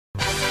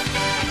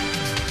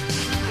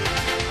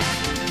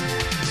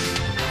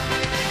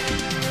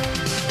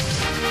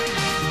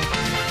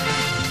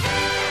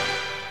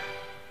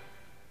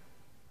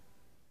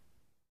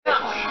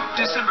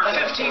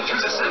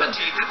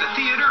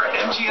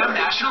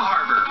National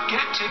Harbor.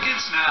 Get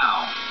tickets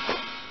now.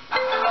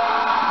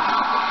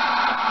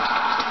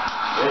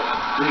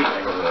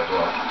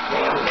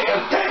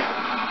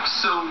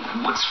 So,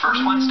 what's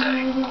First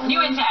Wednesday?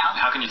 New in town.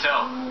 How can you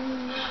tell?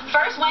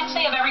 First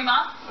Wednesday of every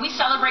month, we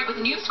celebrate with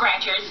new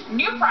scratchers,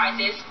 new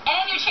prizes,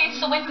 and new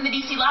chances to win from the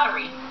D.C.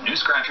 lottery. New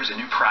scratchers and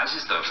new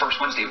prizes the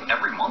first Wednesday of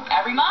every month?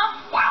 Every month?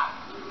 Wow.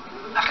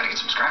 I've got to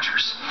get some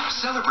scratchers.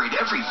 Celebrate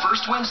every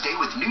first Wednesday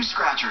with new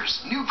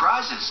scratchers, new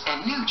prizes,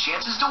 and new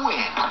chances to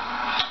win.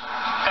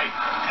 Hey,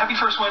 happy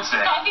First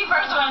Wednesday. Happy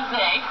First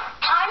Wednesday.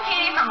 I'm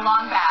Katie from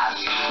Long Bath.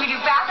 We do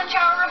bath and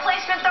shower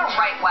replacement the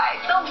right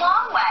way, the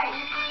long way.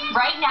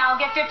 Right now,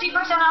 get 50%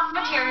 off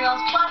materials,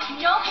 plus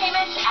no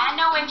payments and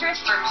no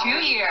interest for 2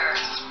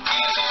 years.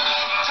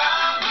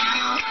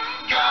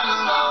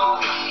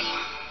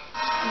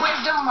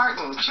 Wisdom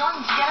Martin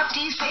joins Get Up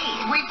D.C.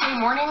 weekday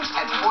mornings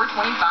at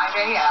 4:25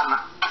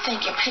 a.m. I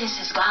think your piss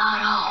has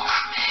gone off.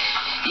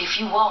 If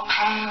you walk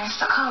past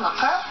the color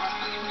purple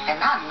and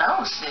not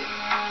notice it.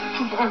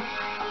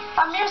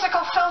 A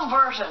musical film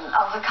version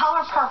of The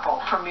Color Purple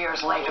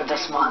premieres later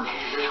this month,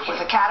 with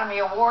Academy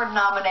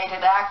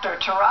Award-nominated actor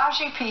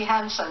Taraji P.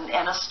 Henson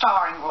in a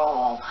starring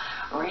role.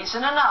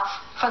 Reason enough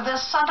for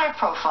this Sunday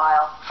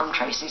profile from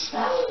Tracy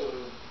Smith.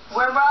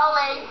 We're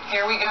rolling.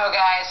 Here we go,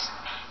 guys.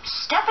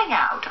 Stepping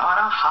out on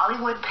a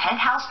Hollywood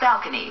penthouse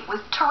balcony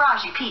with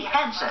Taraji P.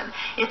 Henson,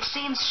 it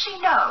seems she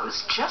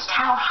knows just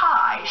how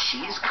high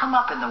she's come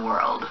up in the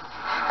world.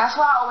 That's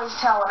why I always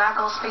tell when I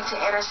go speak to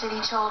inner city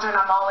children,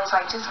 I'm always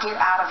like, just get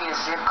out of your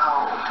zip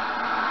code.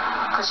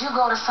 Because you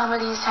go to some of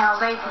these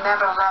towns, they've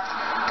never left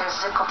their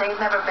zip code.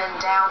 They've never been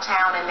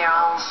downtown in their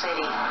own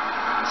city.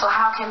 So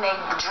how can they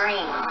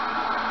dream?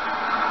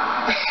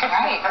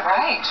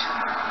 Right.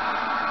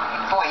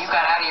 Boy, you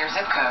got out of your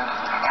zip code.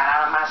 I got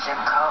out of my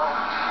zip code.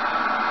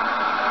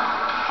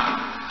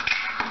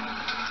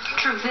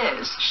 Truth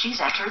is, she's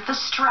entered the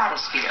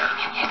stratosphere.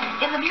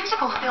 In the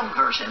musical film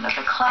version of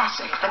the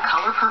classic The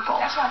Color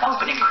Purple,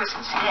 opening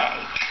Christmas Day,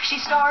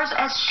 she stars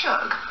as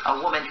Suge,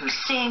 a woman who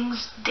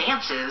sings,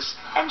 dances,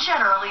 and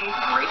generally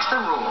breaks the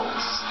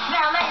rules.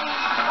 Now, ladies,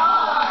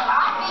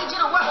 I need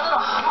you to work a little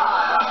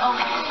harder,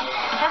 okay?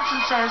 Henson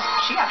says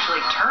she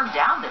actually turned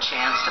down the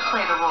chance to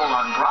play the role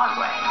on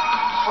Broadway.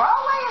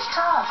 Broadway is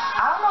tough.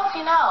 I don't know if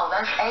you know.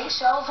 There's 8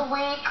 shows a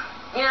week.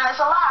 You know, it's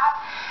a lot.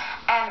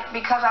 And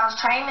because I was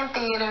trained in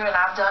theater and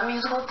I've done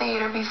musical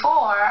theater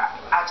before,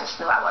 I just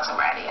knew I wasn't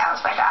ready. I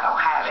was like, I don't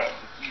have it.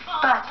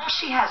 But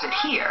she has it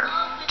here.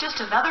 Just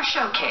another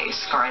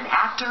showcase for an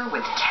actor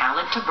with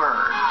talent to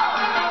burn.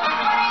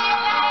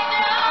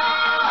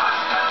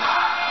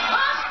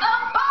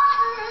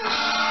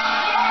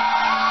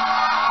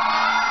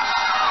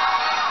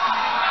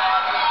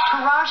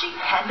 Taraji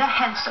Penda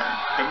Henson,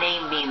 the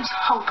name means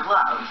hope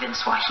love in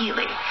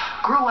Swahili,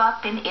 grew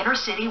up in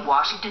inner-city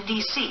Washington,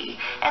 D.C.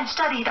 and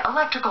studied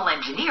electrical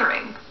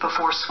engineering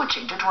before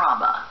switching to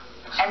drama.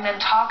 And then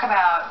talk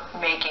about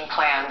making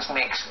plans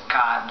makes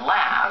God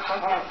laugh.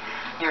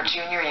 Your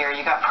junior year,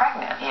 you got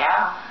pregnant.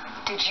 Yeah.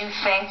 Did you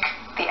think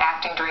the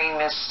acting dream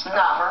is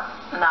over?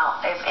 No.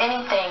 If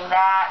anything,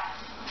 that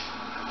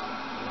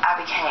I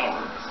became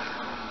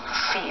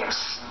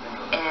fierce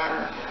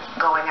in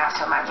going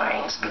after my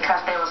dreams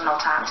because there was no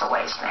time to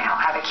waste now.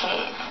 I have a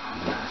kid.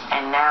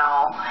 And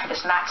now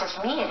it's not just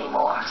me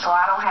anymore, so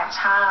I don't have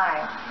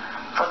time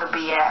for the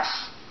BS.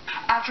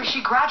 After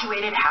she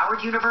graduated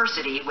Howard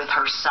University with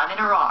her son in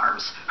her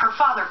arms, her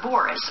father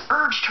Boris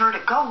urged her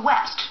to go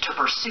west to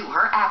pursue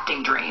her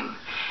acting dream.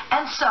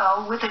 And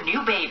so, with a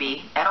new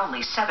baby and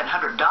only $700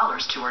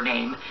 to her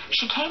name,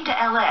 she came to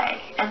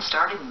L.A. and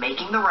started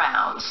making the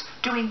rounds,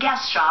 doing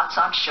guest shots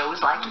on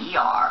shows like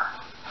H.E.R.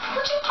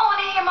 What you doing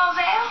in here,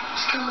 Moselle?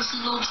 Just give us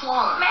a little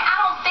twirl. Man,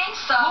 I don't think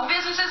so. What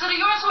business is it of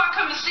yours who I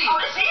come to see? Oh,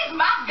 this is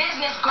my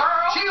business,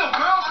 girl. Chill,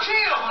 girls,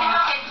 chill.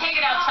 Okay, take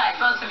it outside,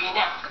 both of you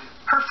now.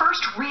 Her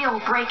first real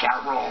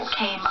breakout role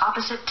came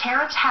opposite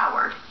Terrence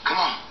Howard Come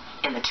on.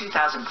 in the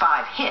 2005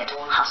 hit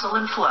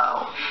Hustle and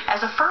Flow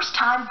as a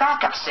first-time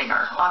backup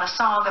singer on a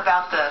song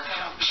about the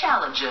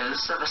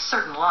challenges of a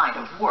certain line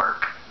of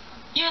work.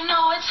 You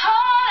know it's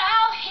hard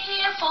out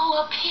here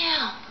for a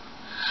pimp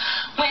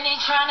when they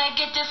trying to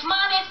get this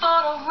money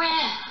for the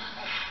rent.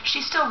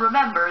 She still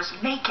remembers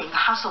making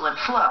Hustle and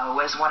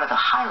Flow as one of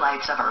the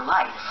highlights of her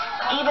life.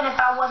 Even if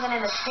I wasn't in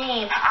the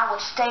scene, I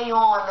would stay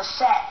on the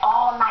set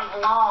all night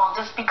long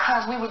just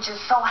because we were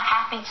just so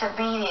happy to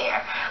be there.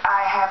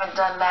 I haven't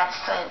done that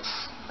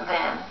since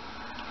then.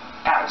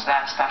 That was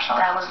that special.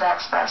 That was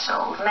that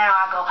special. Now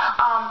I go,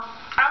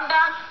 I'm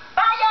done.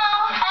 Bye,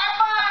 y'all. Have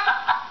fun.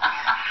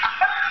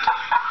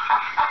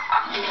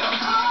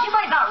 You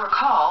might not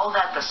recall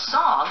that the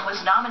song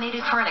was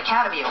nominated for an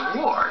Academy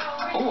Award,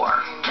 or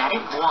that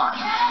it won.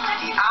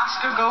 The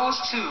Oscar goes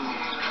to...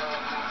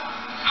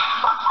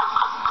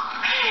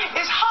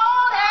 It's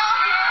hard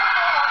out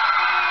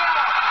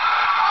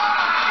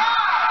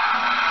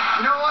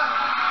You know what?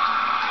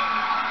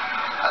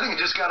 I think it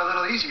just got a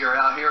little easier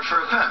out here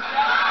for a pimp.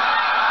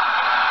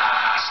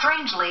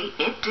 Strangely,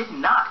 it did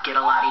not get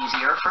a lot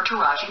easier for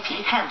Taraji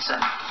P.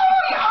 Henson.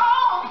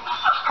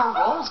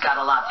 got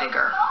a lot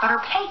bigger, but her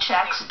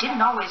paychecks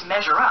didn't always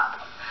measure up.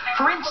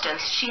 For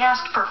instance, she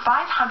asked for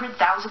 $500,000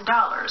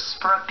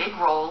 for a big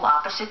role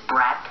opposite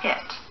Brad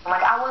Pitt.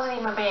 Like, I wasn't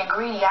even being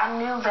greedy. I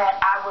knew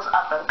that I was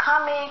up and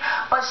coming,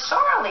 but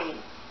surely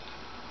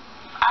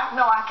I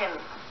know I can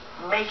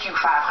make you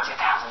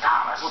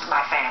 $500,000 with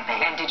my fan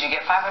base. And did you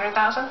get $500,000?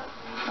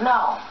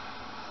 No.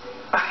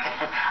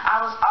 I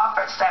was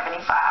offered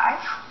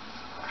 75,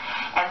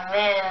 and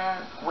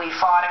then we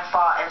fought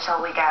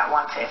until we got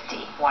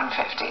 150.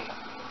 150.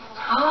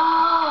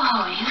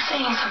 Oh, you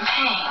seen some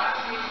pain.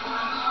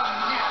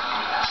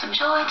 Some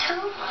joy, too?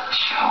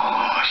 Sure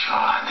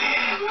I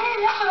did. Yeah,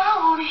 that's what I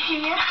want to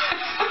hear.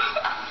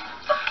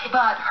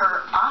 But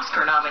her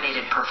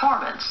Oscar-nominated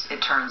performance,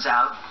 it turns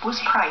out,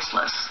 was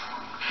priceless.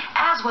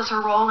 As was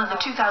her role in the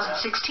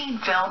 2016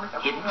 film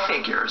Hidden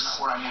Figures.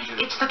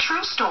 It's the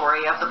true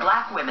story of the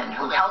black women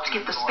who helped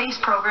get the space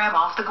program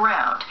off the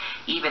ground,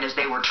 even as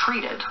they were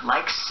treated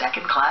like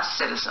second-class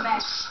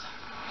citizens.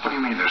 What do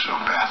you mean there's no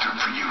bathroom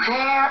for you here?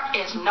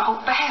 There is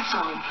no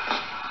bathroom.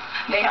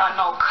 There are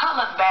no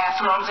colored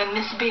bathrooms in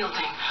this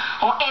building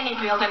or any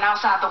building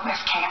outside the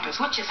West Campus,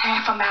 which is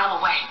half a mile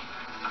away.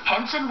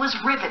 Henson was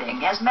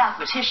riveting as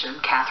mathematician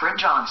Katherine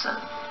Johnson.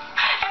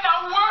 And I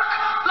work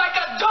like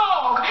a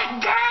dog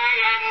day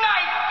and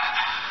night,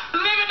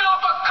 living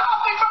off a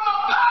coffee from a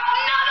pot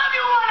none of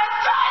you want to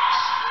touch.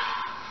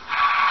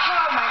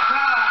 Oh, my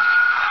God.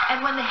 And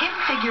when the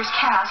Hidden Figures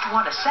cast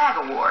won a SAG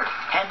award,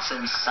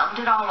 Henson summed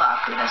it all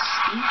up in a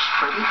speech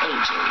for the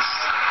ages.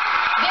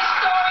 This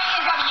story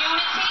is of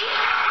unity.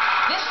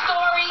 This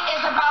story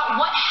is about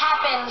what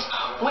happens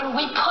when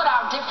we put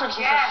our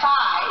differences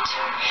aside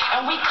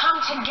and we come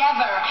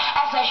together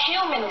as a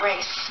human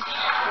race.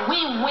 We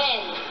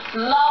win.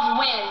 Love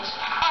wins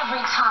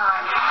every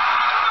time.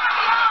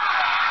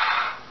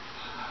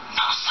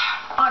 No, sir.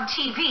 On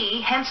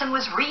TV, Henson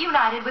was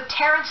reunited with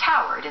Terrence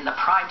Howard in the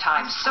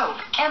primetime soap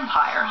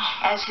Empire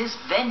as his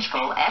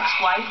vengeful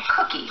ex-wife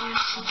Cookie.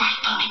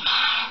 Rightfully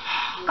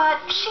mine. But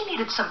she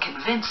needed some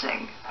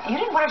convincing. You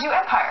didn't want to do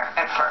Empire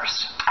at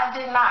first. I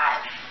did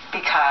not.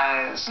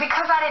 Because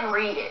I didn't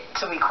read it,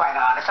 to be quite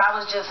honest.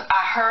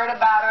 I heard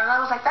about it, and I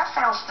was like, that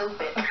sounds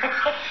stupid.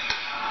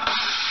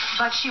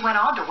 But she went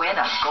on to win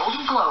a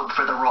Golden Globe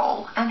for the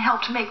role and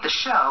helped make the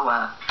show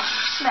a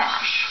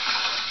smash.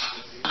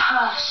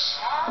 Hush.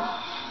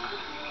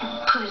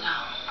 Put it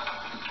on.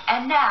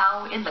 And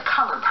now, in The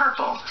Color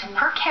Purple,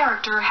 her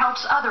character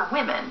helps other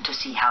women to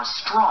see how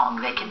strong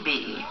they can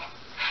be.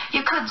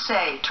 You could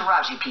say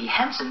Taraji P.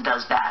 Henson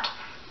does that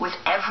with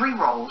every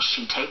role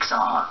she takes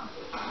on.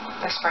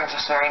 this brings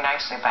us very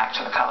nicely back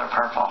to The Color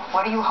Purple.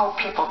 What do you hope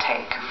people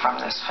take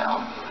from this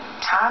film?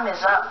 Time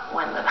is up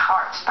when the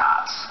heart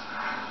stops.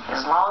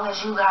 As long as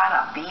you got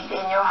a beat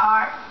in your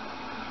heart,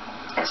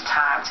 it's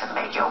time to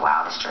make your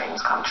wildest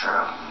dreams come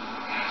true.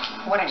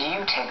 What did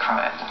you take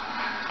from it?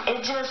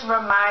 It just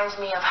reminds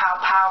me of how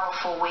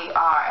powerful we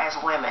are as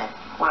women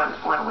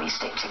when we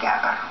stick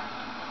together.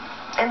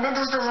 And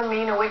this doesn't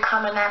mean that we're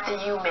coming after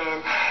you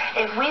men.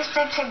 If we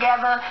stick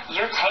together,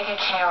 you're taken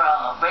care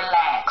of.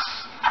 Relax.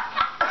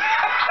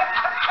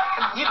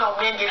 You know,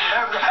 men get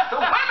nervous. The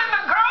women,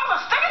 the girls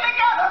are sticking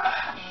together.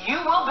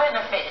 You will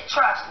benefit.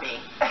 Trust me.